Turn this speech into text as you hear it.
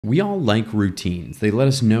We all like routines. They let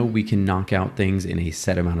us know we can knock out things in a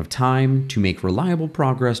set amount of time to make reliable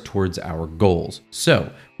progress towards our goals.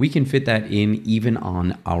 So we can fit that in even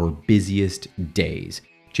on our busiest days.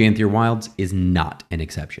 Janthir Wilds is not an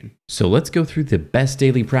exception. So let's go through the best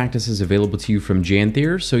daily practices available to you from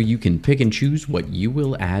Janthir so you can pick and choose what you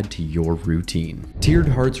will add to your routine. Tiered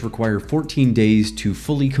hearts require 14 days to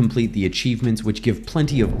fully complete the achievements, which give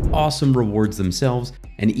plenty of awesome rewards themselves,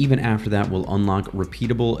 and even after that will unlock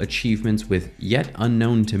repeatable achievements with yet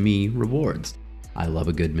unknown to me rewards. I love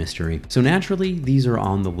a good mystery. So naturally, these are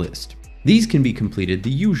on the list. These can be completed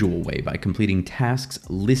the usual way by completing tasks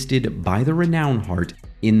listed by the renown heart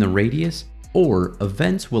in the radius, or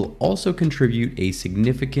events will also contribute a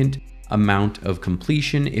significant amount of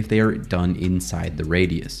completion if they are done inside the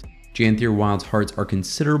radius. Janthir Wilds hearts are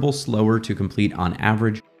considerably slower to complete on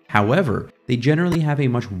average. However, they generally have a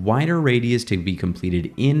much wider radius to be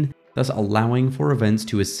completed in, thus allowing for events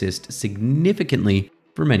to assist significantly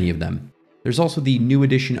for many of them. There's also the new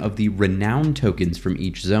addition of the renown tokens from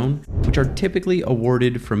each zone, which are typically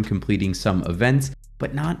awarded from completing some events,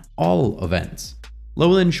 but not all events.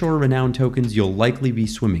 Lowland Shore renown tokens you'll likely be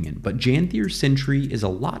swimming in, but Janthir Sentry is a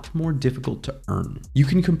lot more difficult to earn. You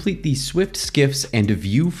can complete the Swift Skiffs and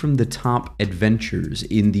View from the Top adventures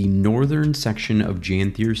in the northern section of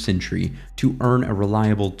Janthir Sentry to earn a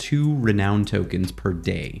reliable 2 renown tokens per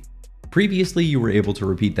day. Previously, you were able to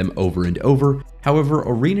repeat them over and over. However,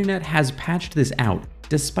 ArenaNet has patched this out,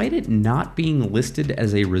 despite it not being listed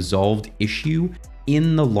as a resolved issue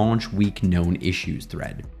in the launch week known issues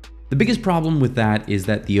thread. The biggest problem with that is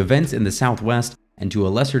that the events in the Southwest, and to a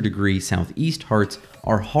lesser degree Southeast hearts,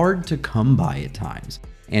 are hard to come by at times.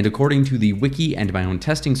 And according to the wiki and my own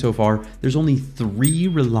testing so far, there's only 3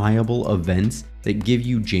 reliable events that give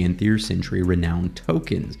you Janthir Sentry renown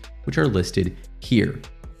tokens, which are listed here.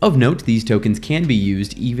 Of note, these tokens can be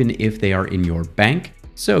used even if they are in your bank,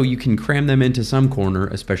 so you can cram them into some corner,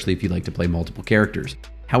 especially if you like to play multiple characters.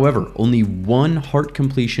 However, only 1 heart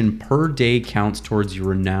completion per day counts towards your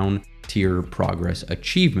renown tier progress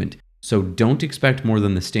achievement, so don't expect more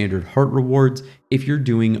than the standard heart rewards if you're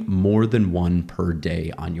doing more than 1 per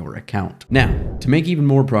day on your account. Now, to make even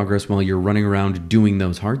more progress while you're running around doing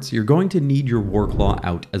those hearts, you're going to need your Warclaw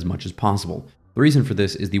out as much as possible. The reason for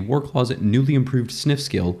this is the Warclaw's newly improved Sniff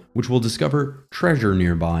skill, which will discover treasure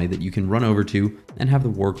nearby that you can run over to and have the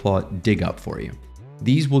Warclaw dig up for you.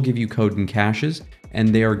 These will give you code and caches, and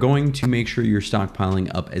they are going to make sure you're stockpiling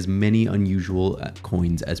up as many unusual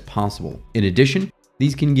coins as possible. In addition,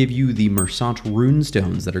 these can give you the Mursaat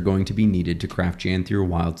Runestones that are going to be needed to craft Janthir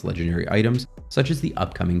Wilds legendary items, such as the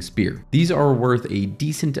upcoming spear. These are worth a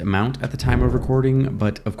decent amount at the time of recording,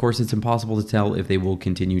 but of course it's impossible to tell if they will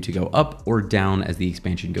continue to go up or down as the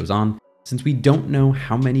expansion goes on, since we don't know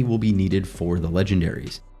how many will be needed for the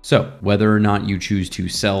legendaries. So whether or not you choose to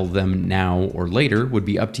sell them now or later would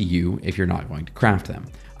be up to you if you're not going to craft them.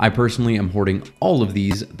 I personally am hoarding all of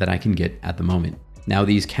these that I can get at the moment. Now,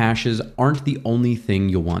 these caches aren't the only thing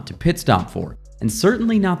you'll want to pit stop for, and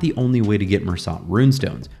certainly not the only way to get Mursaat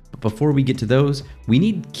Runestones. But before we get to those, we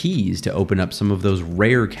need keys to open up some of those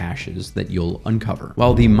rare caches that you'll uncover.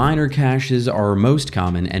 While the minor caches are most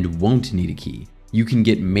common and won't need a key, you can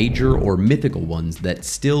get major or mythical ones that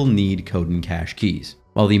still need code and cache keys.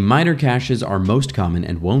 While the minor caches are most common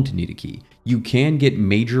and won't need a key, you can get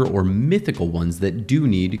major or mythical ones that do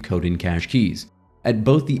need code and cache keys. At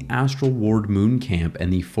both the Astral Ward Moon Camp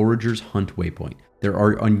and the Forager's Hunt Waypoint, there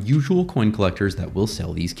are unusual coin collectors that will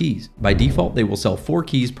sell these keys. By default, they will sell 4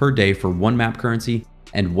 keys per day for 1 map currency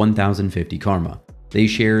and 1050 karma. They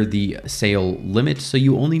share the sale limit, so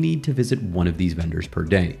you only need to visit one of these vendors per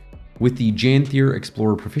day. With the Janthir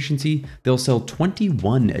Explorer proficiency, they'll sell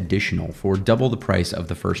 21 additional for double the price of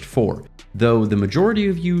the first 4, though the majority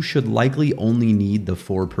of you should likely only need the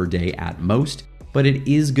 4 per day at most, but it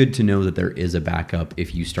is good to know that there is a backup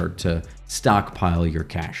if you start to stockpile your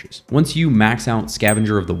caches. Once you max out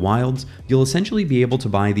Scavenger of the Wilds, you'll essentially be able to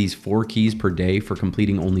buy these 4 keys per day for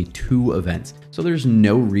completing only 2 events, so there's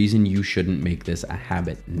no reason you shouldn't make this a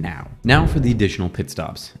habit now. Now for the additional pit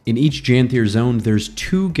stops. In each Janthir zone, there's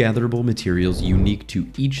 2 gatherable materials unique to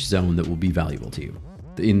each zone that will be valuable to you.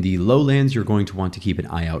 In the lowlands, you're going to want to keep an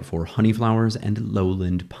eye out for honeyflowers and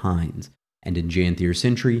lowland pines. And in Janthir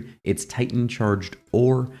Sentry, it's Titan Charged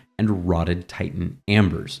Ore and Rotted Titan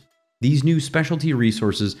Ambers. These new specialty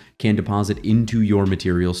resources can deposit into your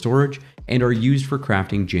material storage and are used for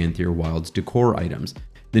crafting Janthir Wilds decor items,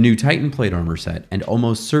 the new Titan plate armor set, and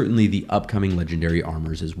almost certainly the upcoming legendary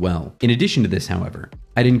armors as well. In addition to this, however,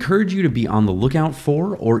 I'd encourage you to be on the lookout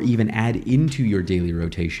for, or even add into your daily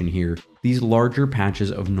rotation here, these larger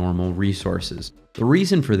patches of normal resources. The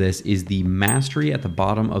reason for this is the mastery at the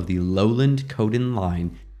bottom of the lowland codon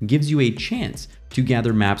line gives you a chance to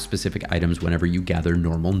gather map-specific items whenever you gather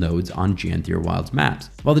normal nodes on Janthir Wilds maps.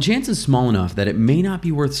 While the chance is small enough that it may not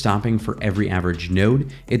be worth stopping for every average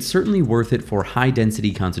node, it's certainly worth it for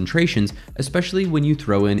high-density concentrations, especially when you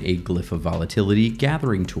throw in a Glyph of Volatility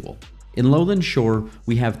gathering tool. In Lowland Shore,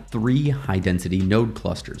 we have 3 high-density node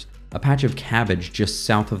clusters, a patch of cabbage just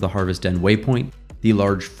south of the Harvest Den waypoint, the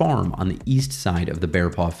large farm on the east side of the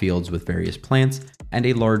Bearpaw Fields with various plants, and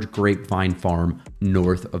a large grapevine farm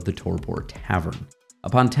north of the Torpor Tavern.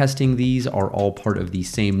 Upon testing, these are all part of the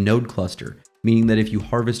same node cluster, meaning that if you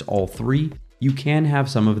harvest all 3, you can have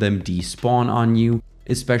some of them despawn on you,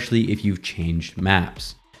 especially if you've changed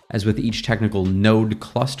maps. As with each technical node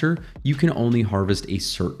cluster, you can only harvest a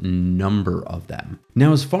certain number of them.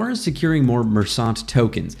 Now, as far as securing more Mursaat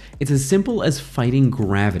tokens, it's as simple as fighting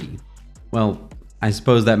gravity. Well, I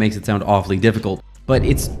suppose that makes it sound awfully difficult, but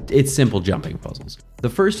it's simple jumping puzzles. The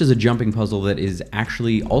first is a jumping puzzle that is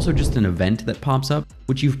actually also just an event that pops up,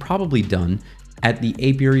 which you've probably done at the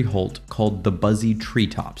apiary holt called the Buzzy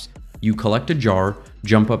Treetops. You collect a jar,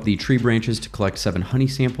 jump up the tree branches to collect 7 honey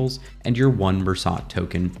samples, and you're 1 Mursaat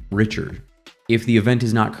token richer. If the event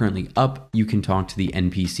is not currently up, you can talk to the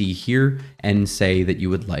NPC here and say that you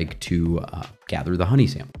would like to gather the honey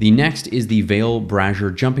sample. The next is the Vale Brazier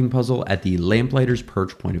jumping puzzle at the Lamplighter's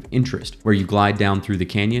Perch point of interest, where you glide down through the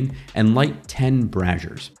canyon and light 10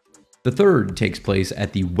 braziers. The third takes place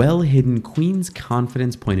at the well-hidden Queen's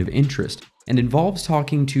Confidence point of interest and involves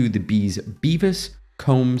talking to the bees Beavis,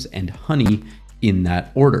 Combs, and Honey in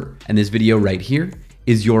that order. And this video right here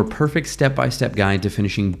is your perfect step-by-step guide to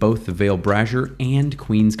finishing both the Vale Brazier and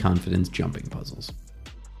Queen's Confidence jumping puzzles.